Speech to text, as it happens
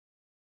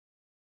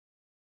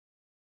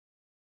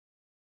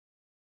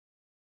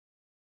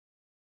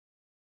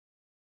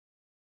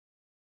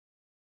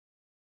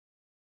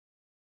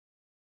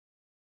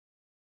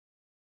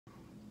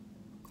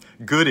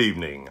Good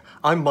evening.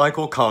 I'm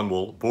Michael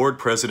Conwell, Board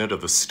President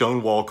of the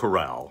Stonewall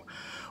Chorale.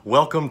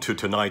 Welcome to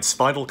tonight's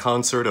final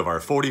concert of our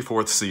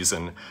 44th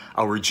season,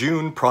 our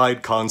June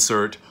Pride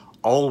concert,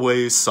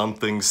 Alway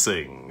Something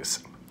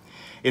Sings.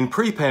 In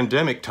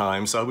pre-pandemic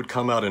times, I would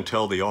come out and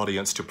tell the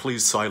audience to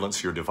please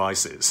silence your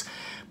devices.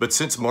 But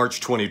since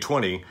March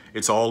 2020,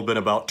 it's all been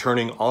about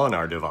turning on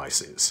our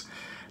devices.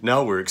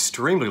 Now we're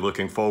extremely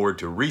looking forward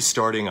to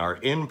restarting our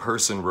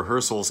in-person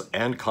rehearsals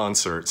and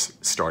concerts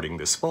starting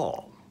this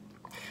fall.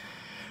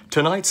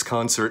 Tonight's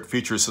concert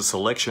features a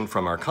selection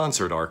from our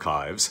concert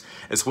archives,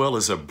 as well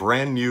as a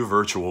brand new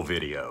virtual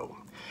video.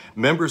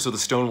 Members of the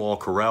Stonewall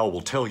Chorale will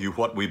tell you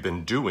what we've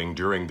been doing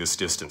during this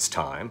distance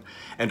time,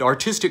 and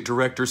Artistic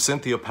Director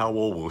Cynthia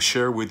Powell will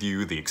share with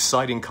you the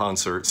exciting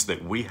concerts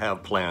that we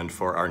have planned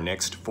for our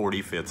next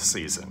 45th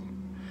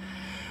season.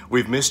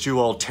 We've missed you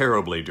all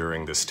terribly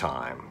during this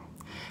time,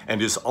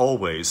 and as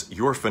always,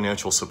 your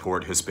financial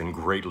support has been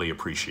greatly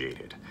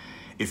appreciated.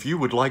 If you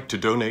would like to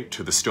donate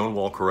to the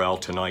Stonewall Chorale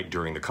tonight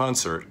during the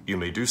concert, you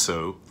may do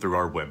so through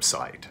our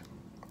website.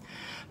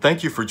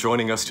 Thank you for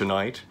joining us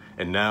tonight,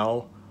 and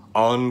now,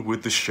 on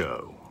with the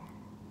show.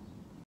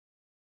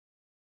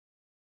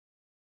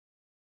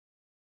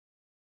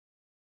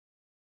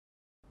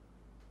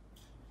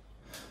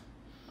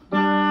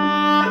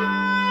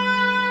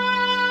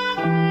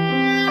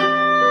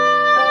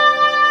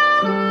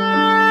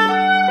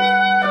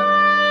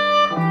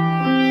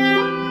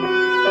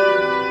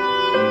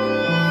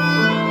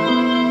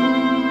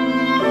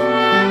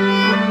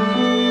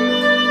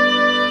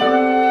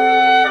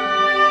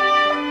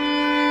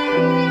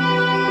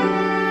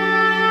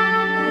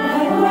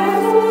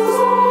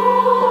 I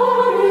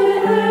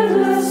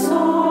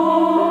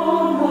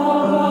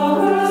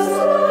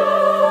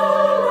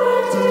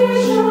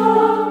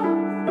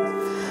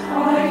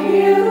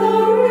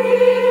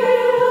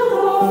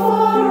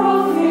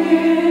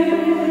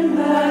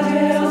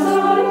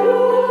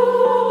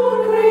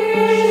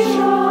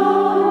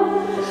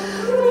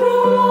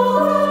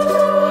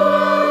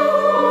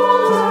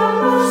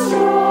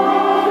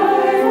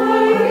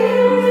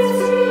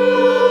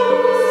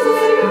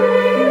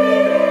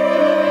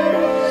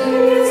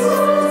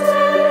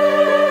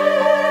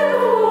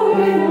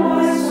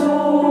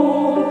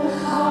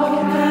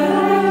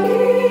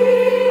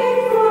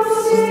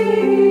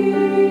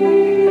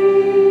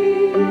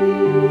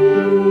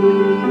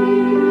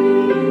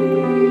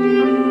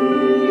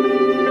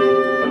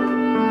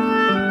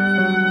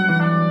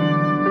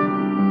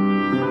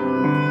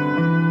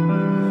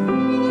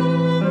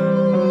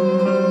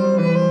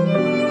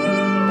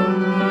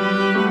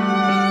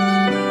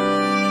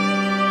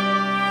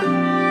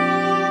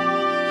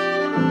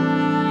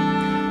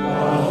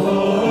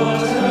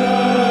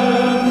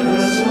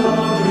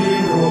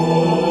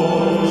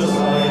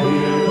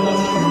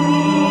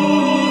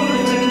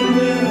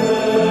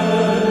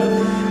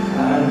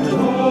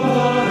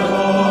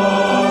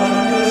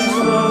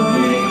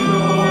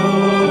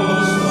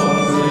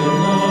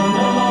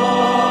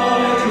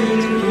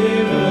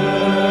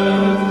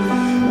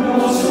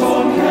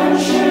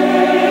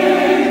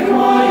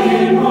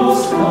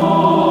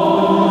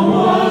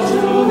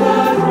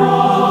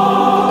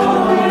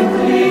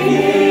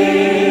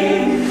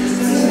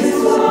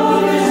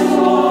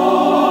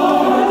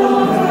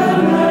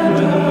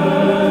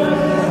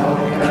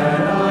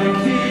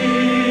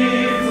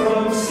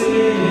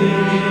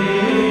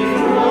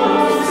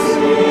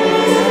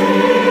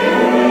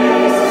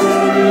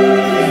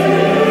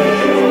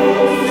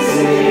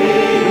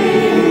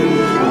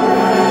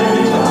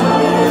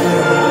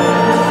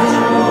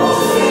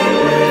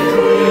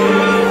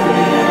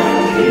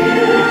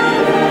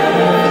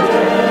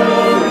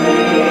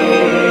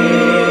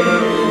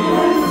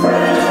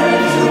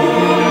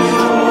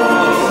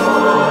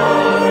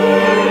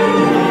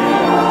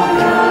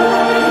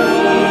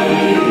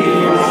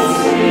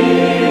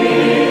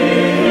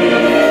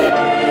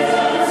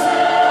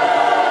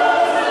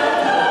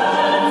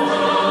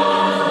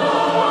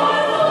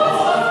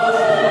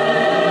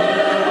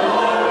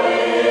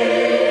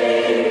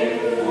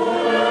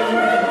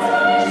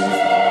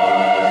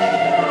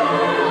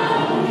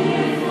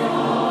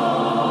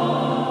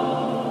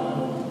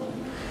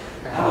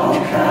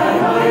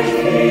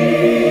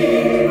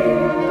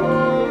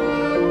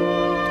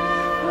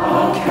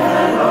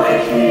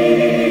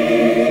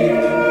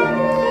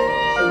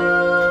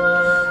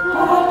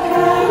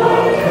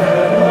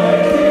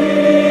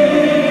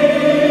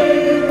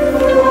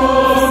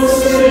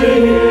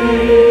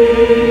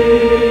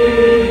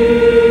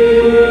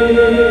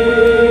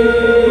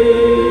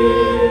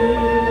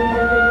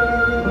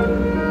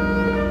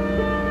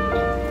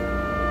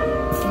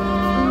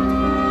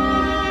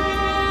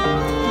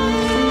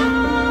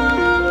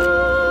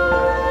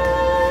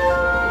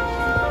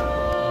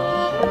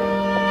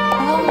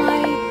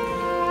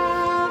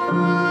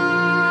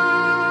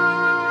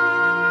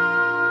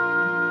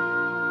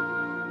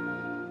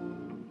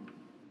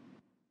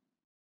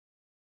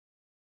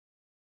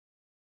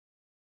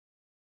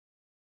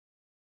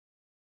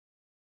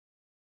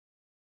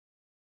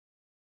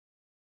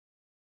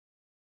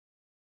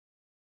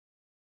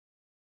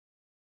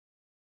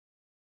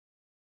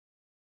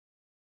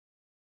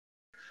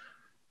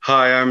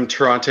Hi, I'm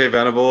Terante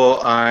Venable.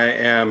 I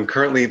am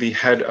currently the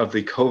head of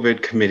the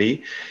COVID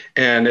committee,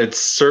 and it's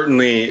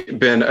certainly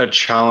been a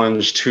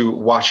challenge to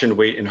watch and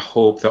wait and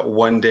hope that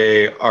one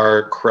day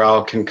our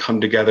chorale can come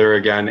together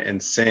again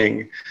and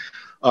sing.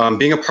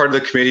 Being a part of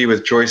the committee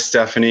with Joyce,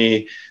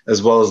 Stephanie,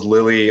 as well as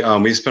Lily,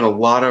 we spent a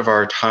lot of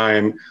our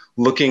time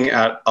looking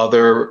at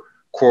other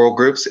choral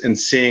groups and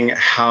seeing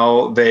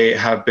how they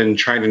have been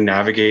trying to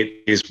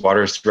navigate these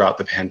waters throughout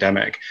the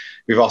pandemic.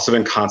 We've also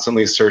been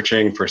constantly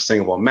searching for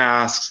singable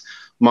masks,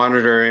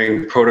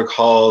 monitoring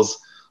protocols,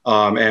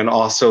 and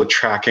also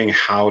tracking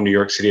how New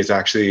York City has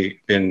actually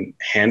been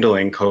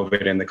handling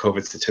COVID and the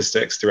COVID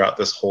statistics throughout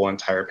this whole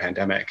entire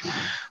pandemic.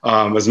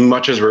 As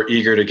much as we're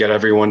eager to get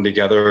everyone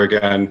together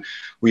again,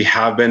 we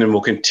have been and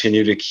will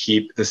continue to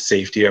keep the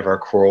safety of our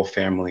choral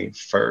family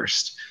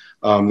first.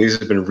 These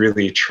have been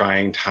really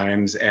trying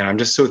times, and I'm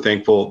just so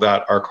thankful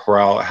that our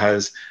chorale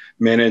has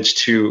managed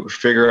to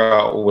figure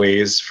out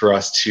ways for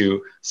us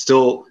to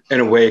still, in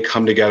a way,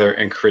 come together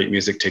and create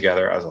music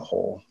together as a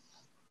whole.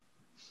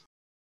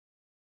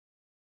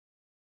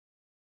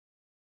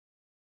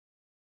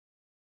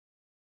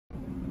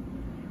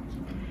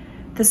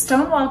 The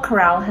Stonewall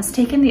Chorale has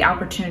taken the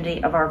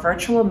opportunity of our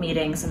virtual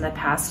meetings in the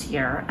past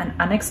year, an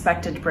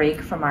unexpected break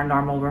from our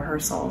normal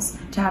rehearsals,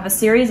 to have a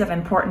series of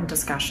important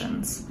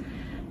discussions.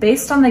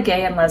 Based on the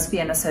Gay and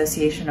Lesbian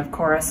Association of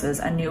Choruses'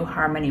 A New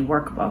Harmony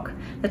workbook,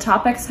 the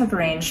topics have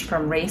ranged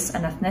from race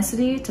and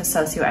ethnicity to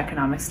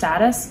socioeconomic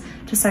status,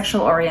 to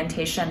sexual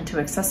orientation, to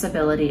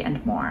accessibility,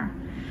 and more.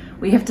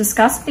 We have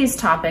discussed these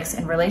topics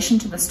in relation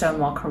to the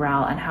Stonewall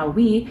Chorale and how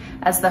we,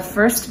 as the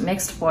first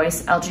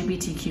mixed-voice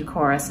LGBTQ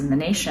chorus in the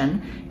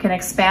nation, can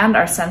expand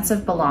our sense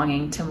of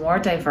belonging to more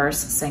diverse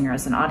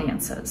singers and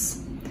audiences.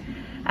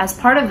 As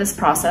part of this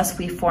process,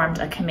 we formed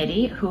a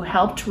committee who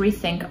helped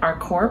rethink our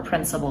core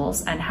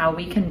principles and how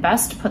we can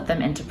best put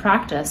them into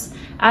practice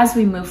as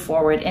we move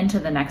forward into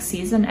the next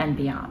season and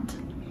beyond.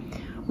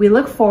 We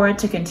look forward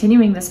to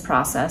continuing this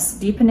process,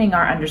 deepening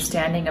our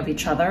understanding of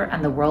each other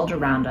and the world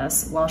around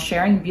us, while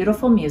sharing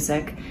beautiful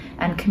music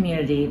and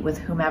community with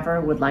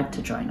whomever would like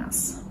to join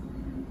us.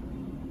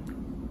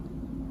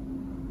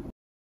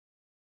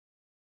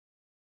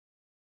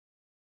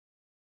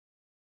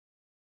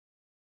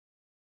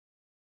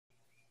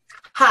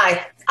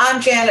 Hi,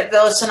 I'm Janet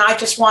Villas, and I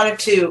just wanted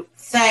to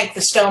thank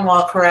the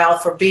Stonewall Chorale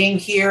for being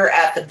here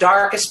at the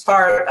darkest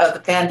part of the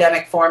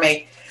pandemic for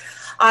me.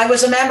 I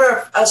was a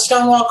member of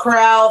Stonewall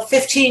Chorale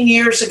 15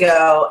 years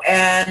ago,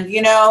 and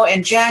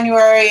in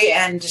January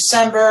and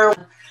December,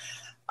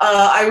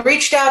 I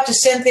reached out to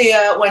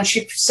Cynthia when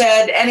she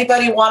said,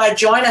 anybody want to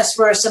join us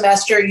for a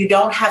semester? You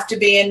don't have to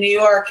be in New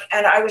York.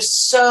 And I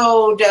was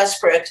so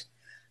desperate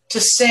to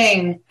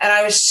sing, and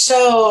I was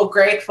so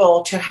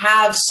grateful to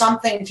have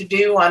something to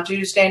do on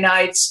Tuesday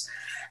nights.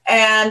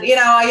 And,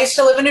 I used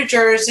to live in New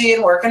Jersey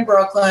and work in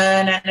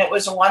Brooklyn, and it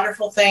was a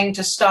wonderful thing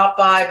to stop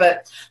by,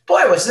 but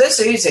boy, was this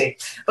easy.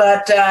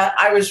 But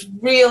I was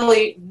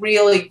really,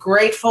 really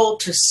grateful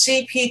to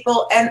see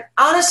people. And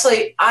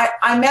honestly,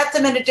 I met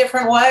them in a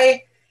different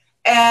way.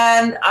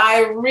 And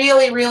I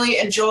really, really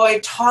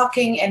enjoyed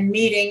talking and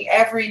meeting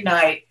every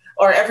night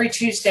or every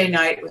Tuesday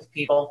night with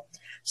people.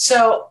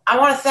 So I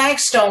want to thank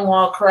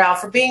Stonewall Chorale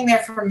for being there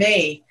for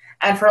me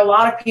and for a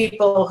lot of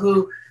people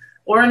who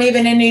weren't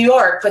even in New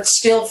York, but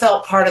still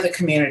felt part of the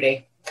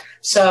community.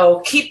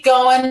 So keep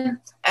going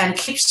and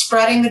keep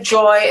spreading the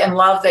joy and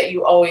love that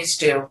you always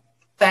do.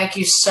 Thank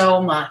you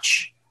so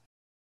much.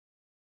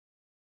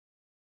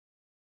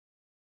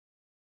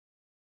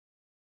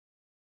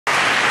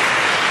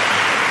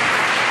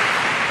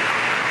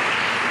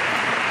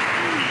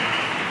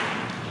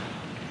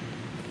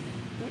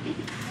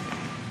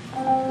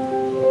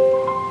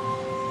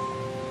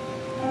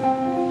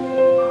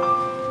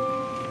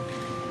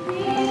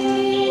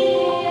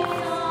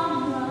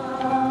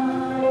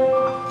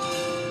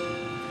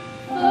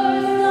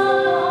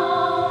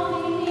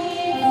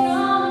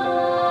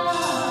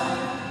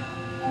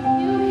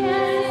 You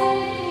can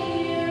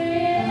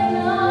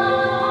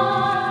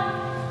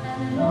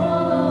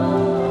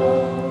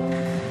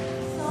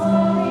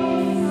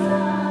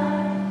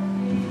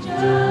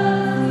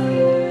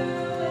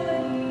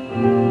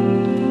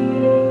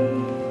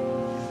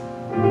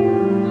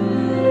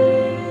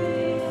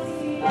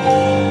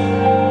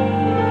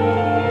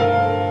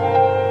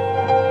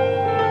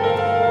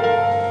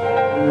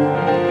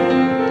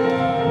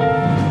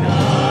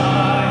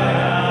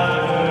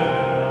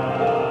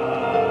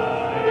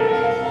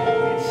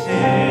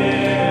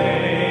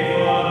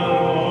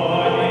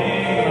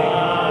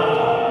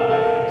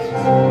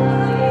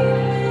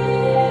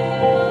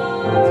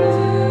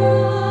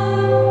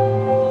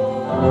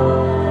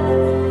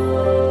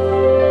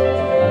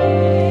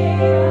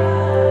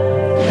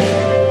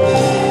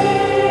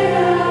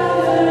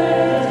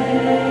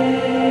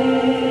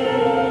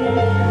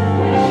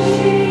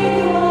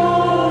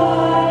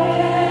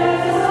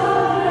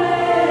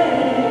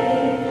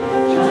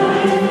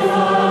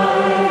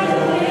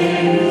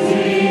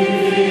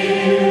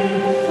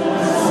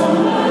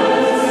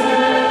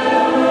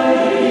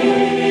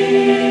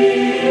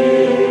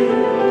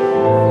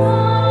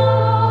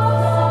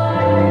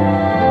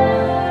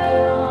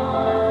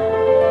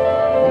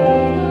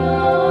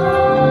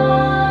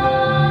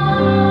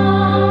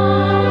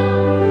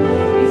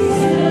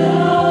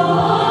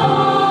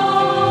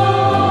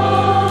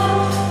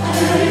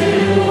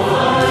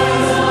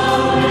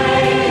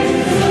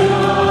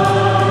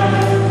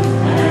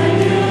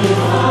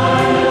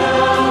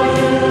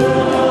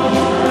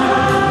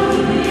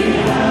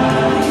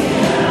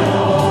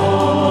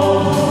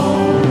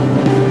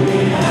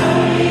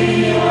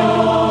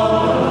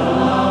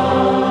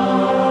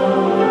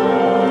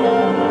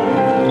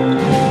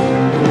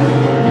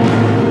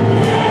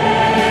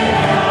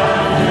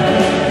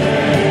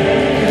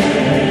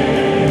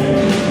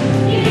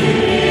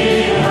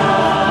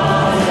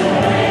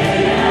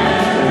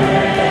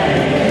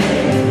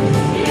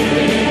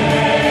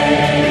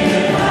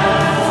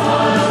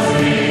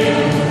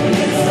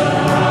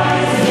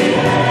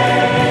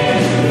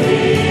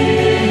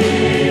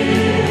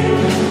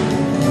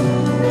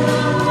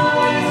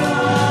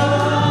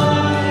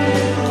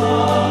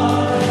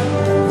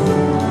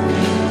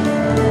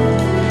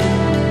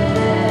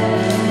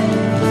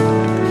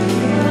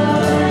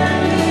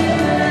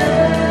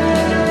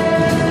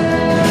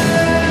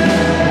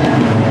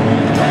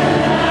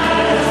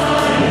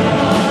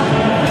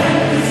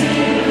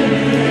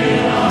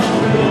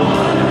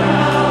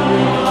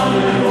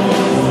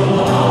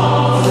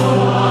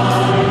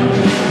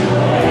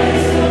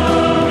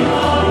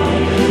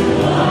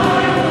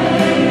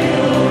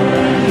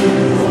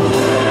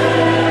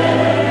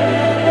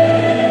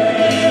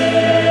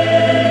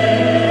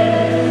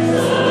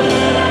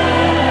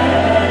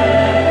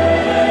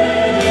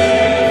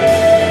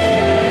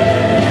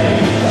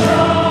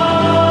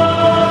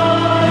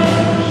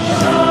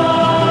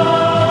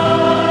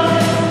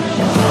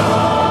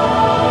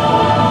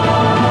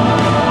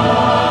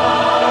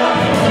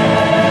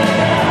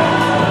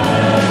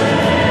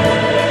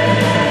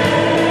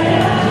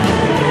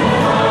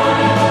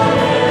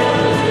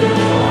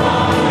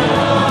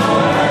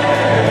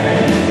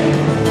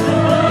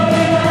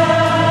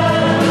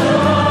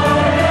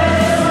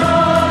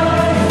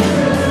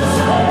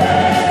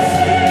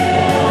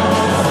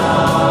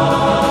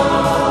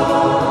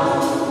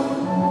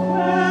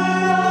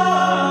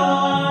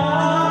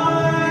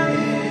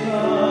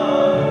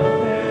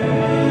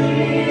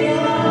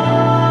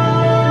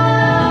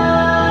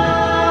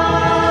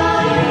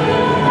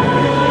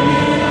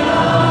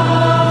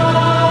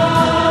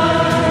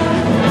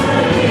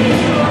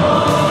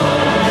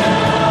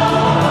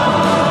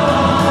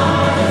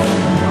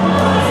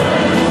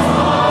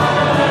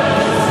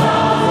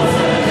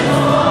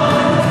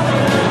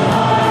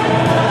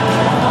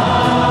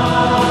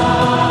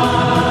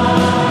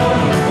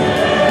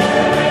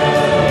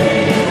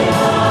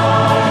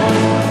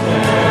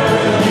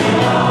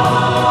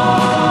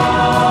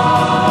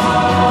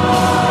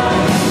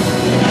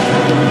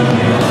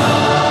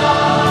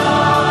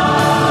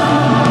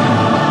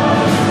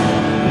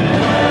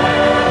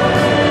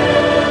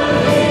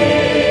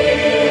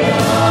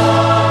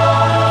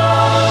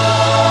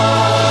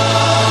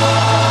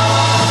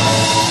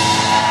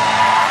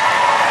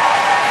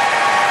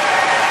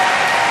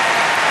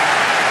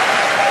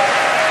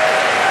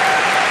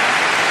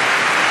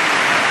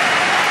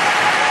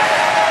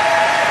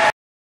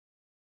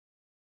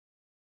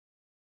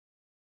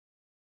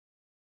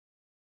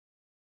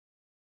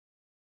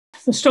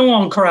the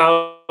Stonewall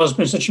Chorale has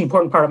been such an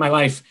important part of my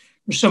life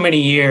for so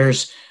many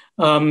years.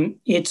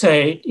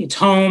 It's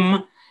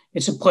home,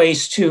 it's a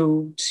place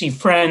to see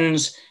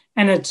friends,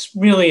 and it's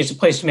a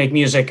place to make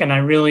music. And I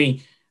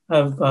really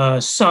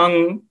have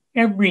sung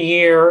every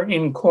year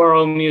in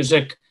choral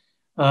music,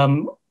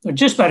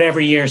 just about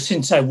every year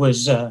since I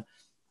was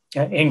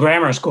in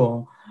grammar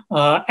school.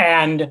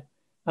 And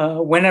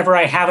whenever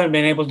I haven't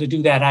been able to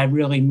do that, I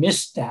really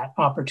missed that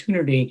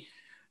opportunity.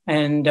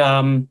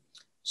 And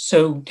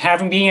so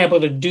being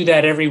able to do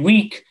that every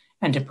week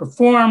and to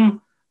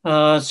perform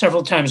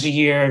several times a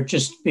year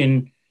just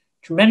been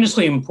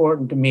tremendously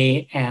important to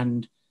me.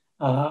 And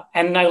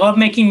I love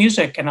making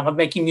music, and I love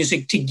making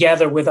music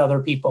together with other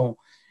people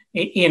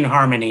in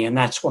harmony. And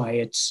that's why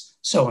it's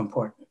so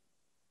important.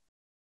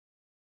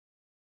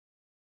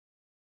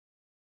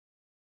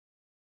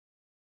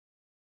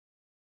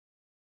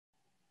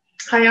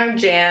 Hi, I'm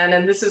Jan,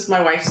 and this is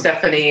my wife,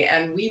 Stephanie,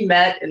 and we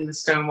met in the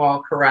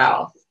Stonewall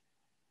Chorale.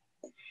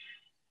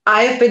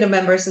 I have been a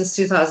member since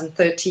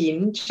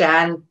 2013.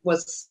 Jan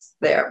was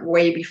there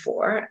way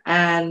before,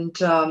 and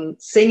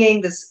singing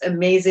this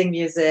amazing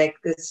music,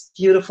 this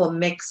beautiful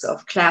mix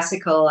of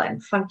classical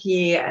and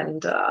funky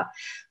and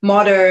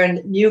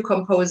modern, new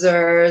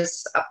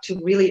composers up to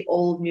really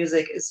old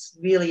music is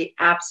really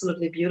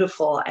absolutely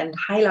beautiful and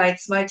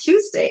highlights my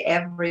Tuesday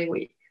every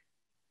week.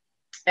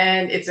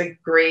 And it's a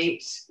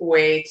great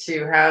way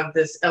to have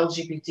this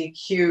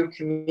LGBTQ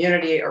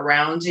community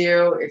around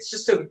you. It's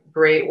just a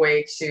great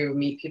way to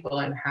meet people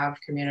and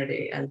have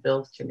community and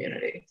build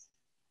community,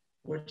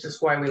 which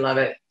is why we love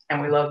it.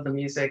 And we love the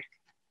music,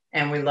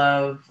 and we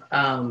love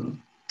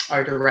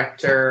our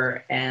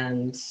director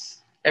and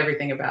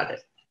everything about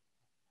it.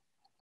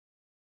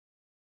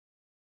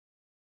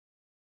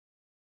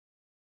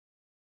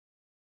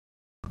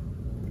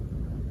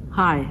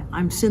 Hi,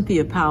 I'm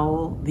Cynthia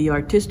Powell, the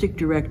Artistic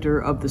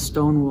Director of the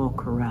Stonewall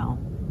Chorale.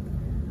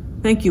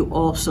 Thank you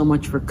all so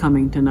much for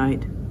coming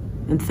tonight,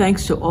 and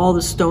thanks to all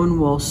the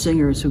Stonewall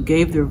singers who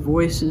gave their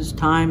voices,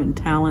 time, and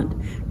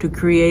talent to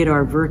create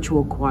our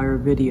virtual choir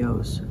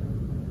videos.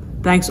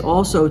 Thanks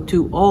also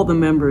to all the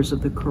members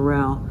of the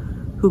chorale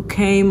who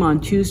came on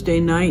Tuesday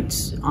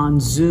nights on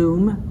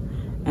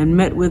Zoom and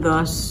met with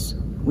us.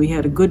 We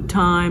had a good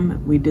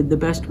time. We did the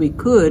best we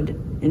could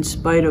in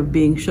spite of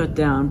being shut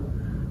down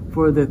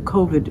for the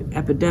COVID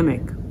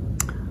epidemic.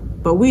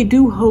 But we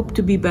do hope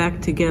to be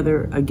back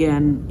together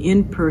again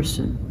in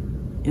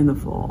person in the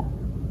fall.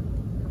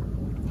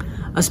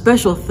 A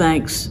special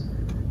thanks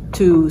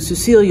to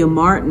Cecilia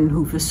Martin,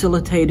 who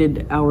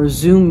facilitated our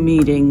Zoom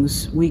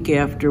meetings week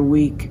after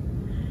week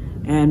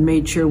and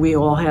made sure we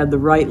all had the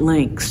right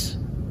links.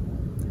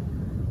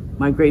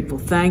 My grateful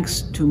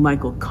thanks to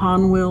Michael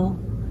Conwill,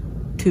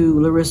 to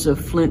Larissa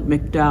Flint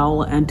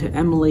McDowell, and to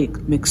Emily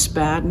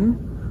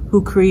McSpadden,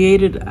 who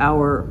created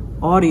our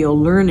audio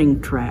learning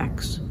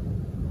tracks.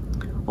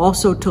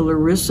 Also to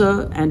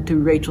Larissa and to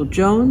Rachel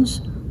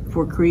Jones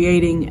for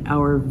creating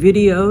our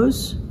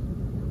videos,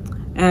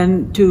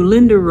 and to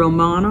Linda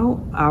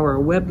Romano, our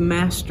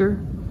webmaster,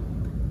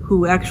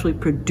 who actually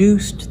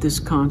produced this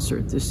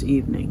concert this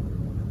evening.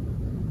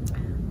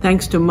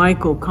 Thanks to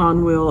Michael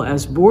Conwill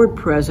as board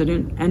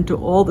president, and to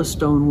all the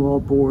Stonewall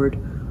board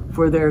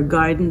for their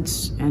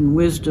guidance and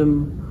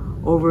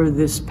wisdom over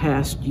this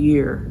past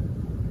year.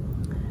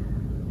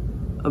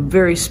 A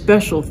very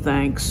special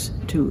thanks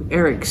to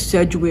Eric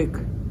Sedgwick,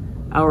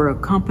 our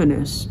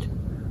accompanist,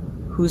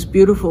 whose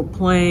beautiful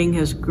playing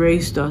has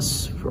graced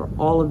us for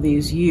all of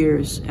these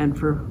years, and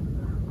for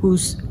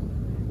whose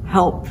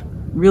help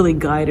really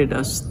guided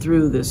us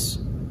through this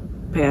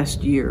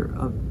past year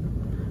of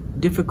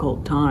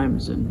difficult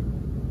times in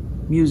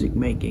music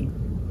making.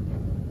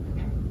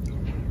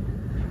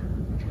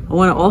 I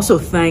want to also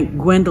thank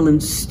Gwendolyn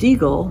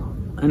Stiegel,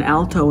 an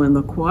alto in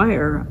the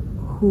choir,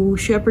 who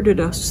shepherded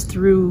us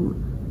through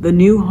the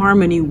New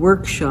Harmony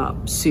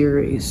Workshop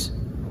series,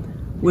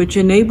 which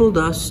enabled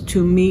us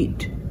to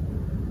meet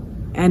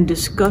and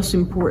discuss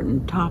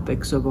important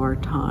topics of our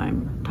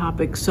time,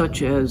 topics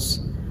such as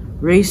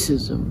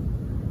racism,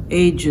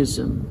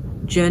 ageism,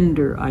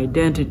 gender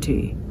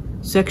identity,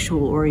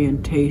 sexual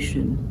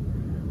orientation,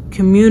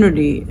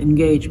 community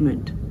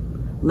engagement,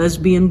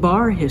 lesbian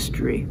bar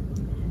history,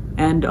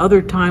 and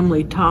other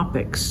timely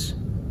topics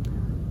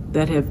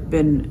that have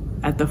been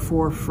at the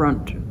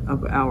forefront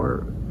of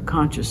our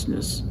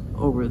consciousness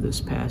over this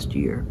past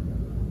year.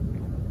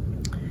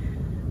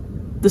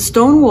 The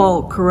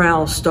Stonewall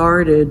Chorale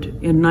started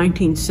in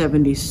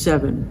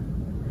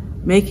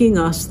 1977, making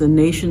us the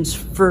nation's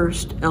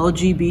first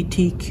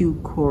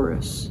LGBTQ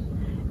chorus,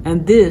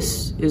 and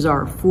this is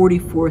our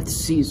 44th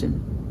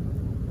season.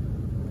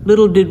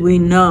 Little did we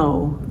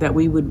know that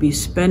we would be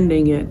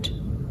spending it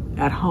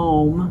at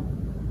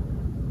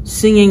home,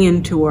 singing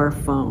into our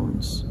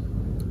phones.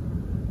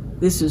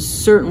 This is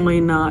certainly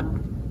not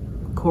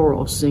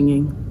choral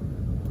singing,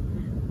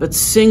 but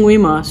sing we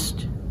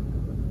must.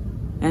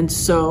 And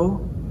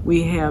so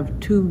we have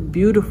two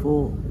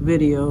beautiful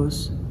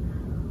videos.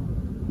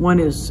 One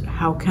is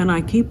How Can I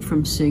Keep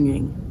From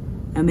Singing?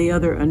 And the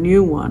other, a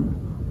new one,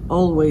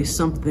 Alway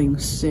Something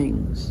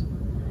Sings.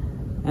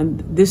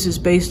 And this is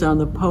based on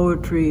the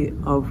poetry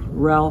of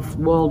Ralph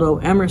Waldo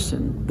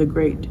Emerson, the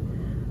great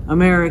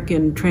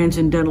American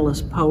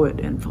transcendentalist poet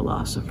and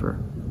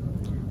philosopher,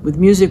 with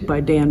music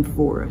by Dan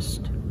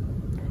Forrest.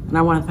 And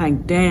I want to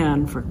thank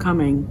Dan for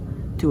coming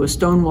to a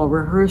Stonewall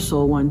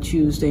rehearsal one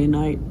Tuesday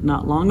night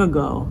not long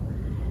ago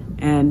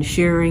and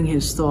sharing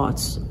his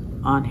thoughts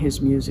on his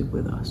music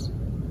with us.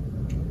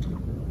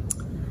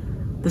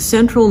 The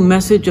central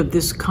message of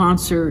this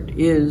concert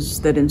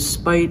is that in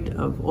spite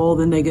of all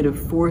the negative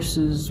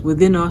forces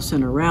within us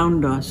and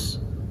around us,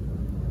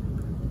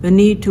 the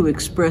need to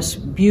express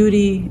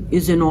beauty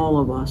is in all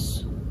of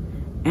us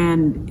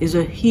and is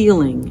a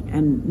healing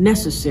and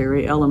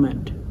necessary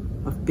element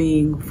of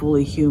being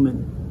fully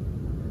human.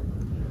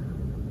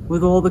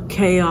 With all the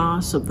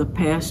chaos of the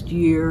past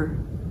year,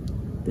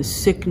 the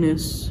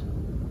sickness,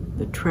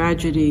 the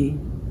tragedy,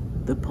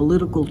 the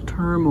political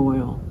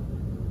turmoil,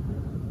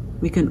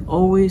 we can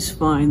always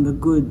find the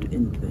good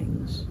in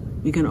things.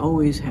 We can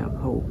always have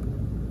hope.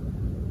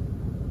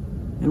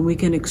 And we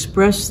can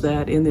express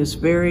that in this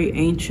very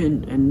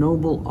ancient and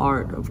noble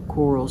art of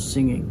choral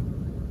singing,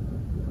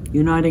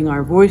 uniting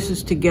our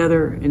voices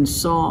together in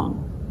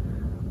song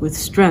with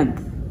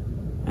strength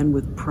and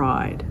with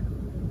pride.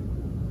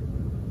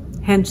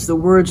 Hence the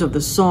words of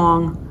the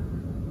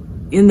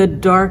song, in the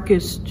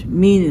darkest,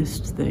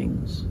 meanest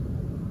things,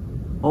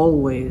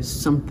 always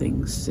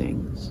something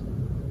sings.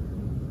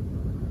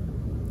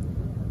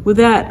 With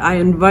that, I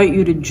invite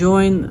you to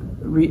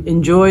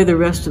enjoy the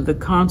rest of the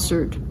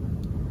concert.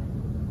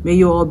 May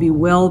you all be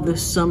well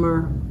this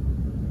summer.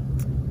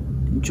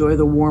 Enjoy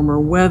the warmer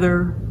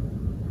weather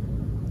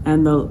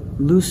and the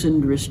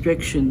loosened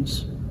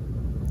restrictions.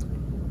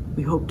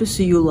 We hope to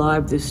see you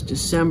live this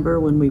December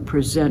when we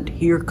present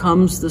Here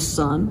Comes the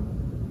Sun.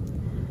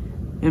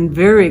 And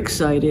very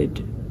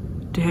excited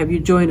to have you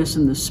join us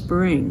in the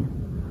spring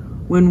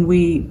when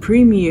we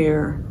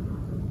premiere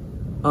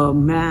a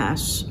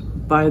mass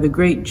by the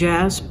great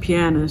jazz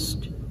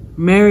pianist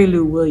Mary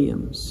Lou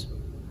Williams.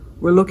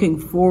 We're looking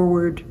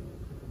forward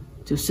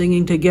to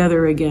singing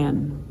together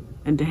again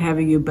and to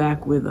having you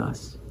back with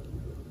us.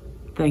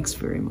 Thanks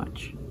very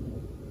much.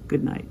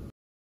 Good night.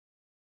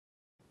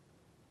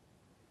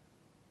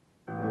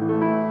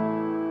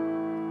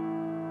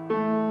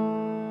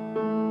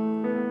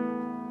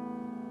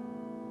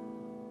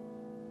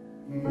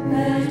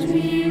 Let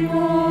me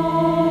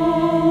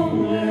go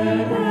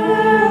wherever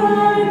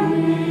I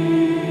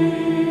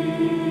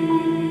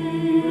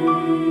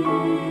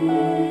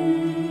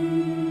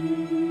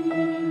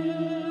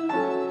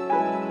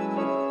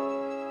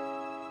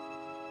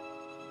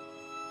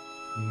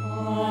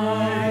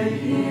I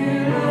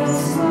hear a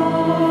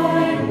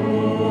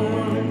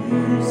skyward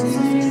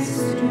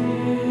music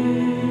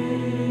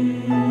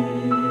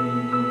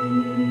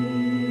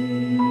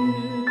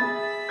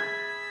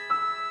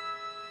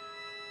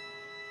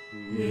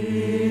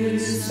it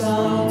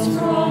sounds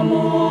from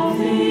all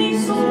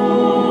things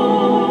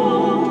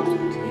old,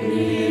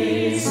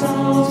 it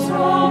sounds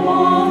from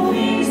all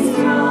things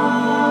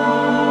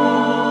young,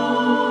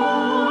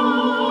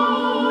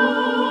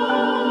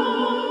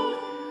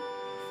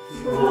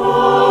 from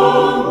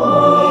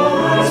all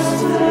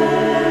that's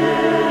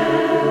dead,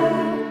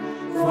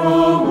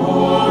 from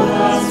all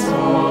that's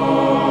gone,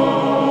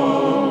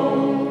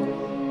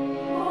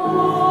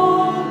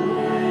 always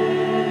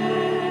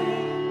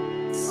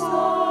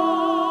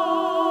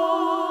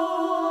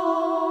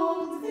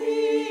something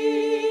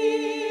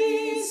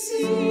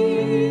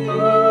sings.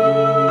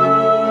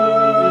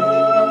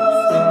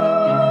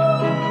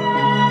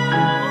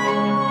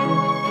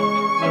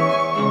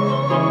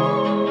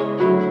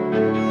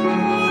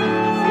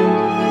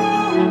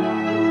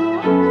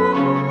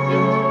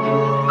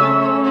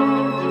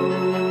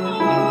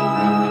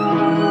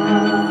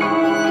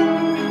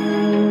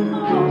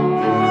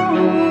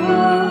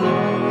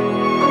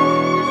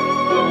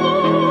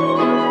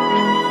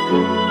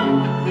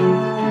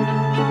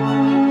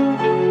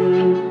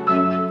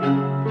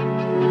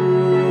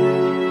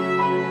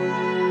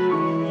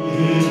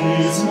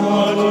 It is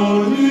not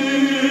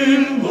only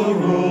in the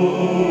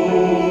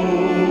rose,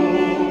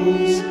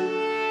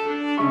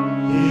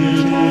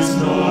 it is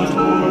not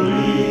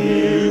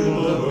only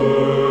in the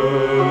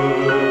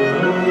bird,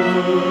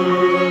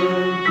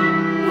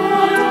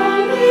 not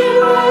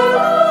only where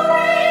the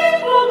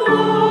rainbow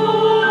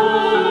glows,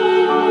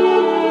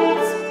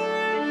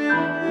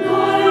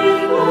 nor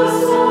in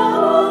the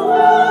song of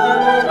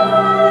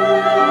wonderland.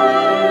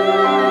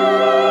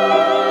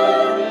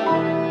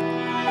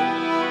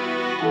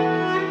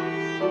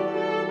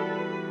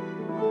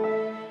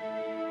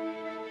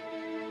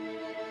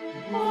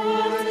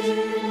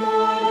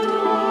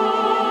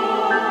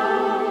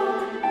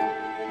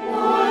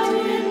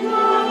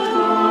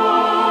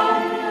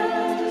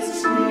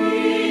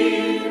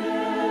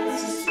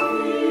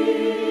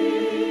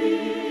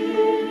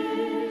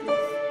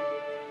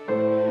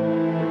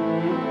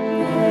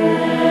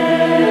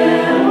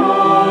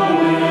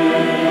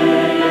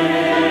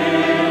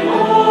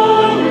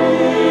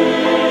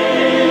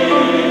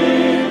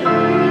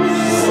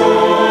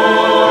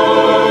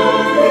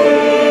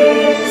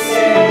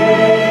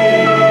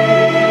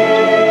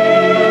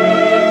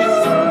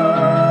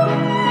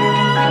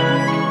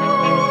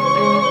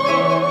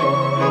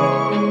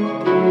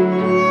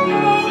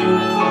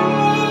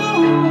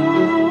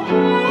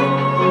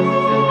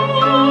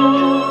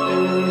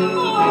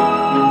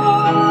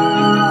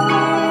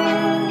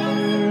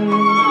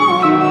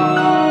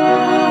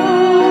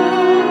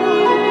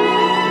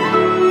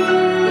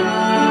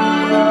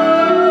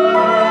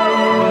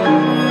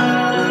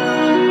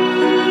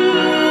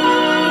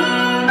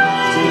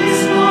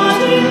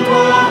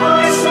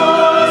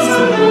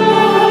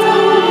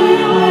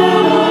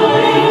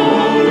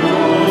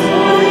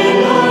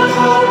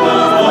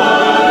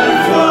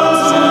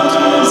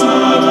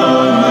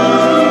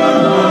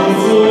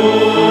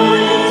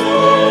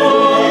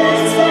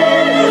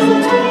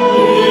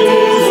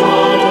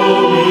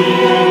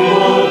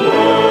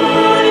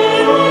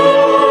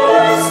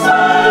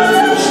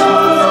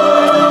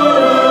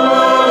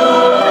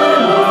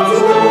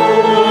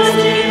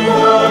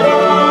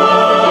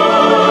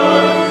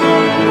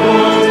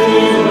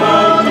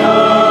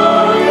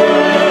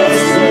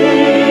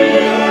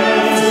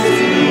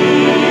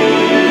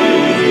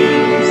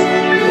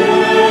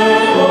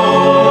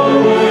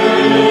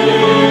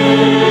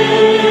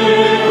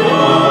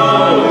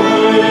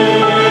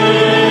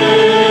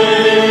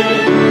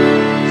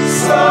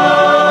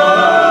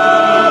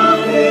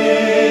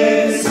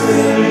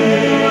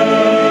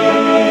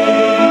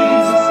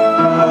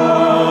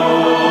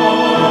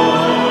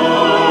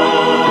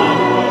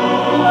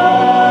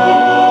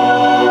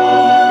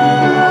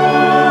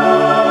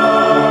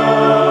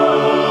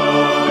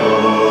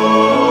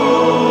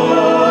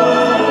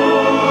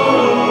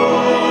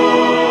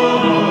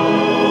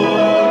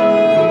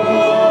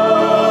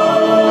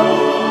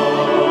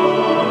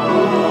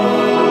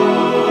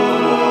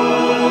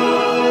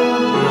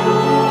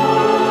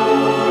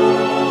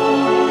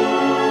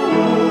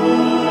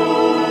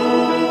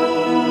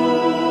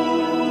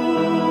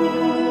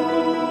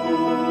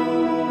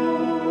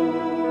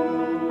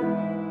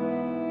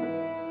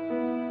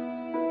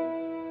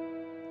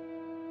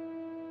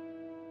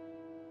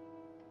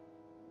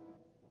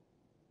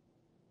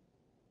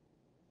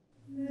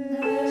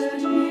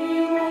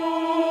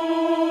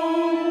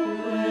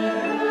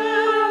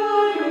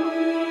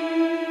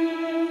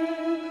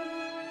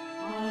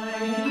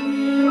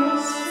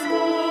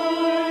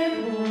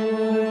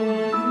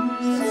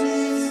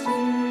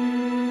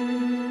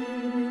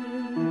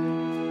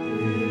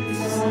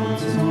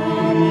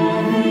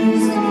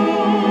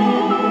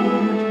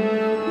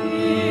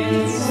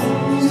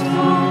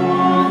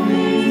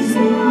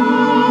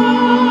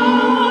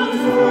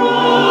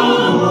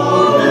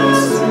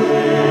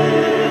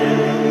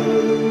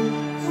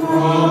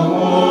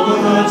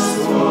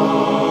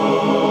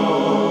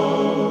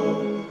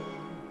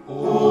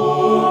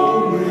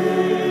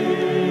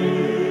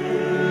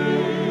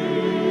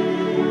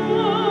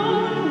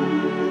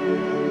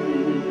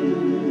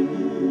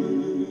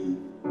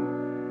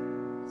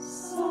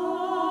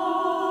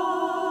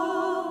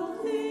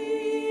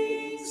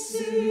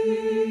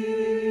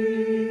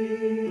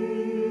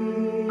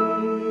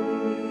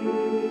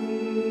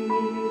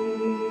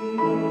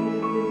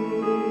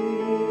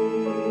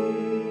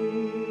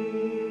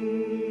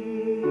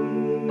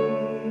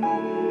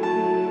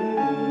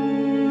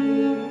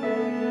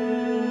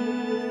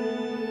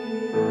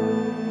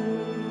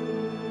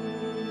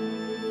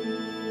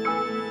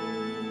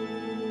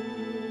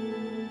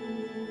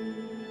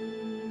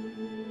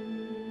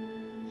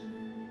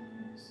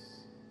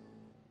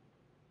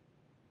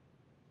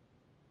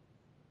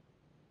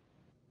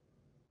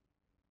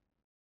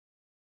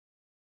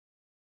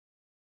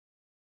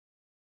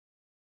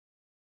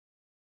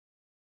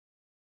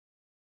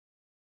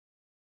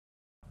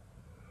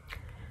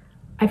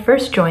 I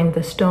first joined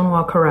the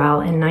Stonewall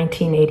Chorale in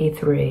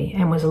 1983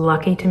 and was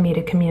lucky to meet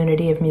a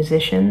community of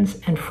musicians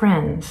and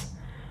friends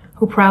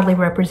who proudly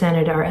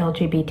represented our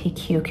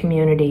LGBTQ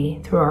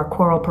community through our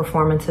choral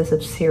performances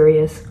of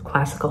serious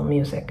classical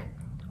music.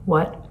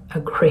 What a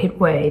great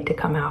way to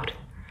come out.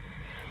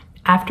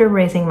 After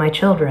raising my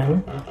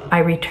children, I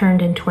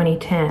returned in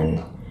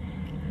 2010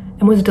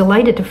 and was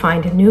delighted to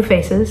find new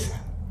faces,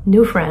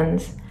 new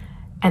friends,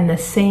 and the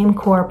same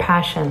core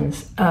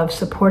passions of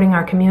supporting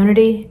our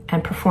community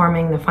and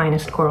performing the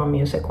finest choral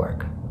music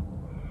work.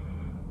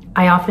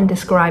 I often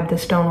describe the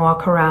Stonewall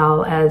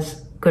Chorale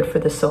as good for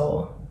the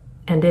soul,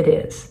 and it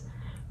is.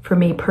 For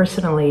me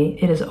personally,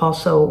 it is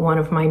also one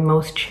of my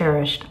most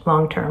cherished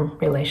long-term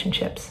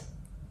relationships.